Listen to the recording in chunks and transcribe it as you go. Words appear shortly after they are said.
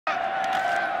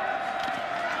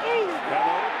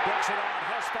Hello, breaks it on,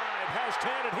 has 5, has 10,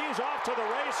 and he's off to the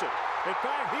races. In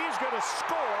fact, he's going to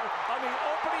score on the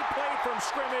opening play from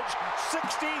scrimmage,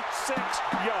 66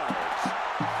 yards.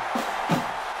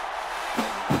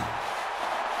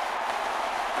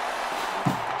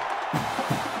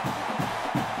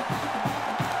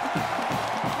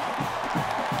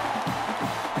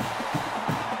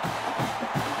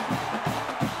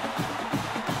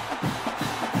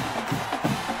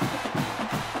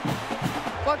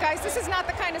 Well, guys, this is not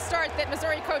the kind of start that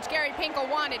Missouri coach Gary Pinkel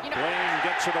wanted. Lane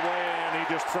gets it away, and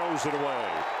he just throws it away.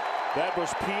 That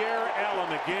was Pierre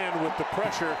Allen again with the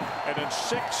pressure, and in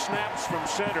 6 snaps from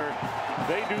center,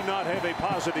 they do not have a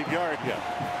positive yard yet.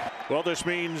 Well, this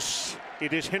means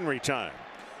it is Henry time.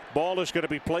 Ball is going to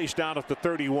be placed down at the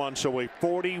 31, so a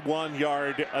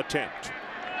 41-yard attempt.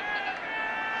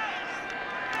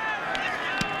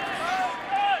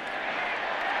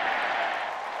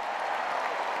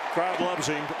 Crowd loves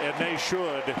him, and they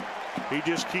should. He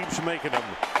just keeps making them.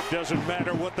 Doesn't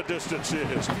matter what the distance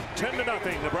is.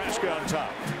 10-0, Nebraska on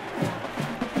top.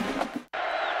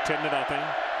 10-0.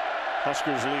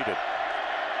 Huskers lead it.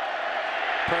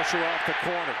 Pressure off the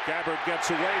corner. Gabbert gets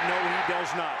away. No, he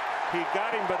does not. He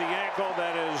got him by the ankle.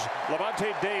 That is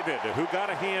Levante David, who got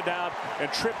a hand out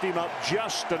and tripped him up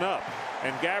just enough.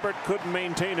 And Gabbert couldn't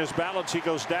maintain his balance. He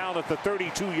goes down at the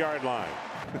 32-yard line.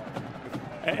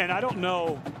 And I don't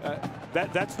know,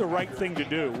 that's the right thing to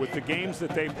do. With the games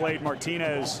that they played,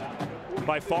 Martinez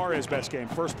by far his best game.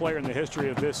 First player in the history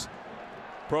of this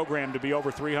program to be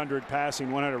over 300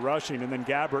 passing, 100 rushing. And then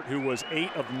Gabbert, who was 8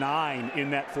 of 9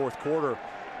 in that fourth quarter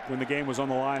when the game was on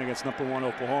the line against #1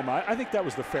 Oklahoma. I think that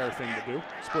was the fair thing to do.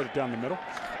 Split it down the middle.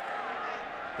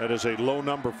 That is a low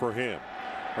number for him.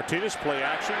 Martinez play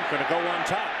action, going to go on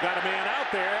top. Got a man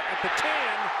out there at the 10,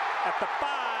 at the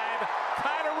 5,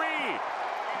 Kyler Reed.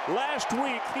 Last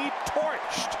week, he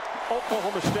torched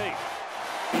Oklahoma State.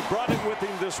 He brought it with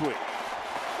him this week.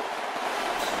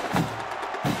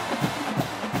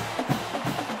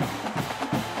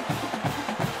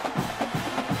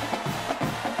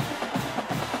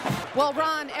 Well,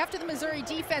 Ron, after the Missouri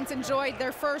defense enjoyed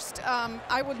their first,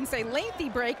 I wouldn't say lengthy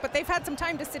break, but they've had some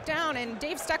time to sit down, and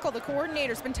Dave Steckel, the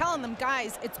coordinator, has been telling them,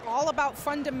 guys, it's all about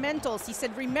fundamentals. He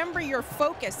said, remember your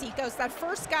focus. He goes, that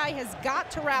first guy has got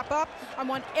to wrap up. I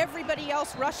want everybody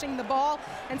else rushing the ball.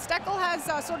 And Steckel has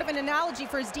sort of an analogy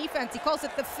for his defense. He calls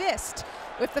it the fist.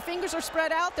 If the fingers are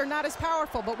spread out, they're not as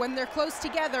powerful, but when they're close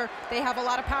together, they have a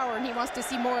lot of power, and he wants to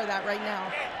see more of that right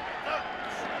now.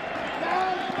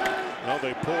 Well,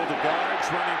 they pulled the guards,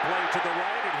 running play to the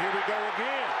right, and here we go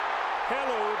again.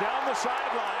 Hello, down the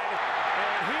sideline,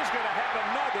 and he's going to have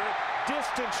another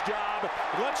distance job.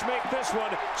 Let's make this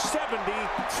one 73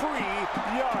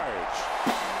 yards.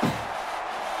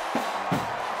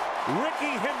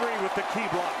 Ricky Henry with the key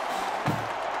block.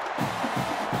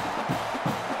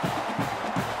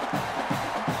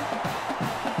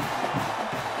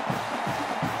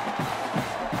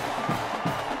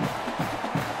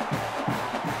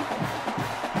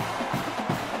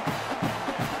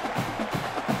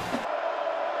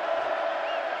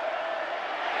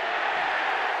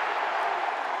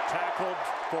 Tackled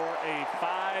for a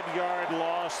 5-yard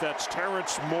loss. That's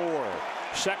Terrence Moore.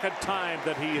 Second time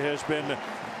that he has been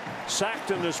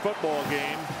sacked in this football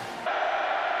game.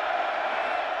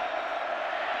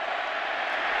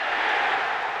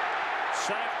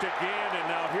 Sacked again, and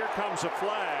now here comes a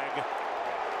flag.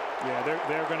 Yeah,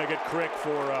 they're going to get Crick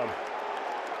for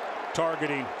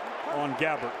targeting on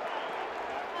Gabbert.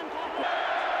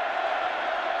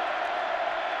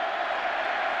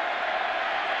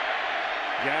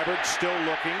 Gabbert still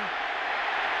looking.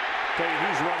 Tell you,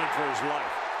 he's running for his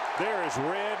life. There is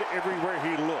red everywhere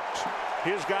he looks.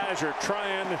 His guys are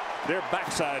trying their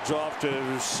backsides off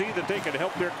to see that they can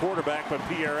help their quarterback, but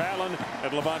Pierre Allen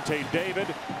and Levante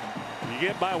David, you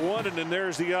get by one and then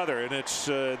there's the other, and it's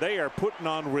they are putting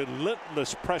on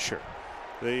relentless pressure.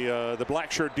 The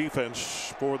black shirt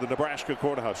defense for the Nebraska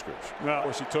Cornhuskers. Well, of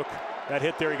course, he took that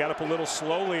hit there. He got up a little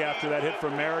slowly after that hit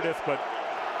from Meredith, but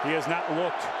he has not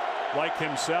looked like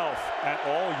himself at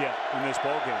all yet in this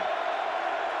ball game.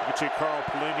 You can see Carl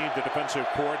Pelini, the defensive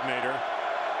coordinator,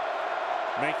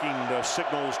 making the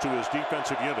signals to his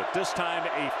defensive unit. This time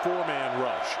a 4-man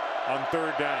rush on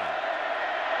 3rd down.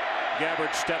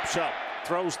 Gabbert steps up,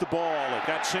 throws the ball. It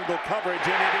got single coverage,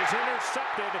 and it is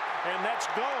intercepted, and that's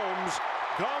Gomes.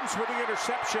 Gomes with the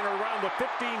interception around the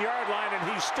 15-yard line, and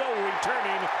he's still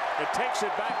returning. It takes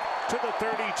it back to the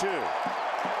 32.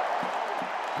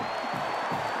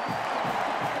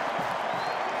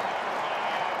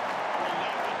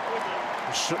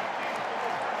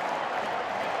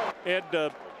 Ed,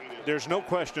 there's no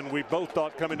question we both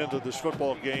thought coming into this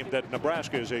football game that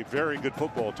Nebraska is a very good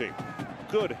football team.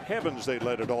 Good heavens, they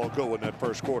let it all go in that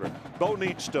first quarter. Bo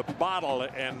needs to bottle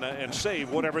and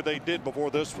save whatever they did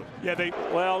before this one. Yeah,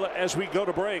 well, as we go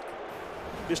to break,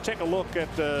 just take a look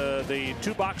at the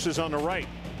two boxes on the right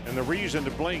and the reason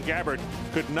that Blaine Gabbert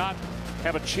could not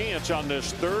have a chance on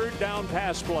this third down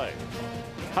pass play.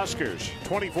 Huskers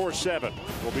 24-7.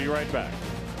 We'll be right back.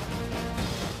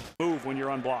 Move when you're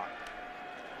unblocked.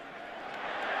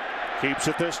 Keeps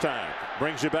it this time.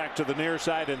 Brings it back to the near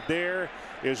side, and there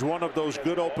is one of those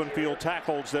good open field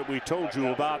tackles that we told you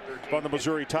about on the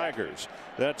Missouri Tigers.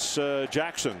 That's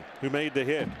Jackson, who made the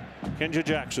hit. Kenja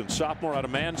Jackson, sophomore out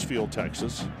of Mansfield,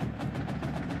 Texas.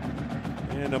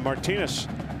 And Martinez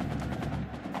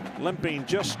limping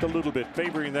just a little bit,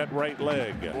 favoring that right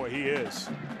leg. Boy, he is.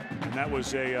 And that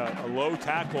was a low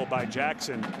tackle by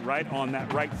Jackson right on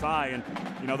that right thigh. And,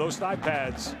 you know, those thigh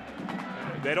pads,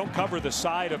 they don't cover the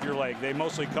side of your leg. They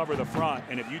mostly cover the front.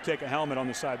 And if you take a helmet on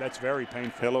the side, that's very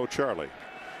painful. Hello, Charlie.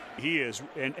 He is.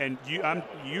 And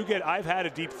I've had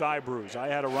a deep thigh bruise. I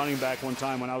had a running back one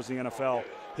time when I was in the NFL,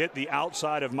 hit the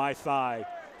outside of my thigh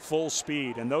full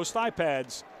speed. And those thigh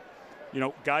pads, you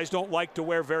know, guys don't like to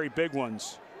wear very big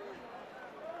ones.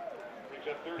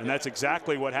 And that's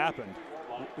exactly what happened.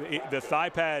 The thigh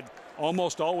pad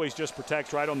almost always just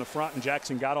protects right on the front, and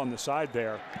Jackson got on the side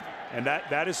there. And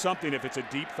that is something, if it's a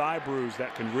deep thigh bruise,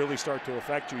 that can really start to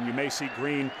affect you. And you may see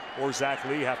Green or Zach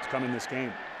Lee have to come in this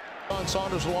game. John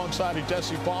Saunders alongside of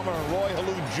Jesse Palmer and Roy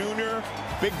Halou Jr.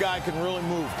 Big guy can really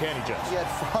move, can he, Jesse? He had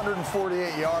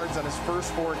 148 yards on his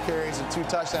first 4 carries and 2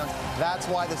 touchdowns. That's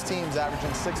why this team's averaging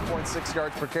 6.6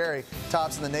 yards per carry,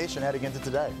 tops in the nation heading into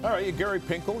today. All right, you're Gary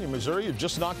Pinkel, you're Missouri. You've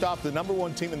just knocked off the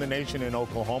 #1 team in the nation in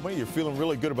Oklahoma. You're feeling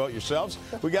really good about yourselves.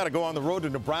 We got to go on the road to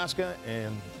Nebraska,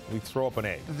 and we throw up an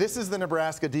egg. This is the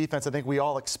Nebraska defense I think we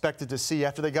all expected to see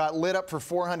after they got lit up for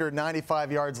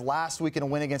 495 yards last week in a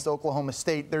win against Oklahoma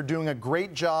State. They're doing a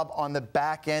great job on the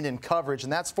back end in coverage,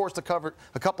 and that's forced a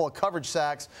couple of coverage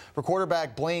sacks for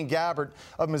quarterback Blaine Gabbert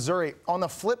of Missouri. On the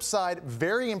flip side,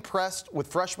 very impressed with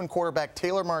freshman quarterback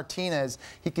Taylor Martinez.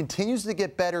 He continues to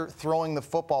get better throwing the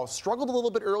football. Struggled a little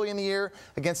bit early in the year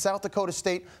against South Dakota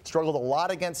State, struggled a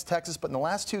lot against Texas, but in the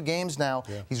last 2 games now,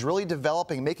 he's really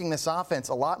developing, making this offense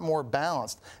a lot more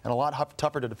balanced and a lot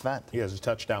tougher to defend. He has a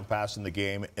touchdown pass in the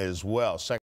game as well.